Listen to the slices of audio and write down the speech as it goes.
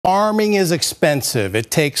Farming is expensive. It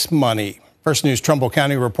takes money. First News Trumbull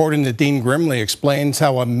County reporter Nadine Grimley explains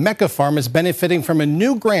how a Mecca farm is benefiting from a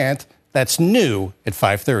new grant that's new at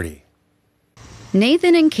 5:30.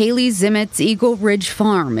 Nathan and Kaylee Zimmett's Eagle Ridge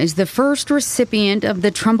Farm is the first recipient of the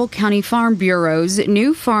Trumbull County Farm Bureau's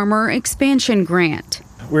new Farmer Expansion Grant.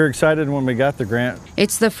 We were excited when we got the grant.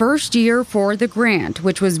 It's the first year for the grant,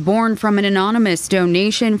 which was born from an anonymous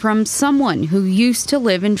donation from someone who used to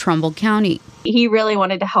live in Trumbull County. He really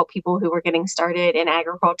wanted to help people who were getting started in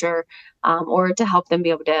agriculture, or to help them be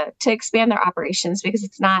able to expand their operations, because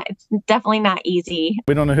it's definitely not easy.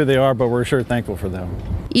 We don't know who they are, but we're sure thankful for them.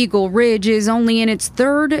 Eagle Ridge is only in its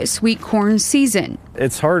third sweet corn season.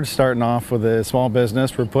 It's hard starting off with a small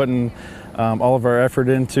business. We're putting all of our effort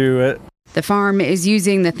into it. The farm is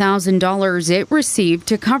using the $1,000 it received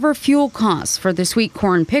to cover fuel costs for the sweet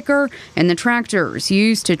corn picker and the tractors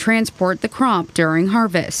used to transport the crop during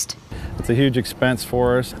harvest. It's a huge expense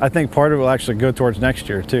for us. I think part of it will actually go towards next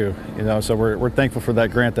year too, so we're thankful for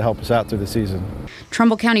that grant to help us out through the season.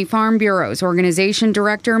 Trumbull County Farm Bureau's organization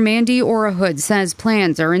director Mandy Orahood says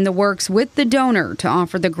plans are in the works with the donor to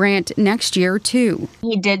offer the grant next year too.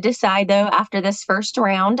 He did decide, though, after this first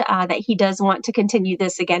round, that he does want to continue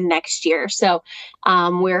this again next year. So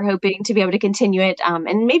we're hoping to be able to continue it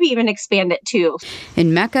and maybe even expand it too.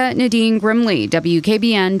 In Mecca, Nadine Grimley,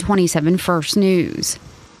 WKBN 27 First News.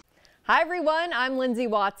 Hi everyone, I'm Lindsay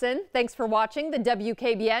Watson. Thanks for watching the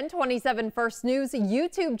WKBN 27 First News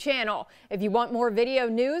YouTube channel. If you want more video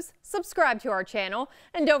news, subscribe to our channel.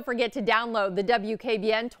 And don't forget to download the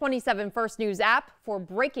WKBN 27 First News app for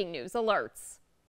breaking news alerts.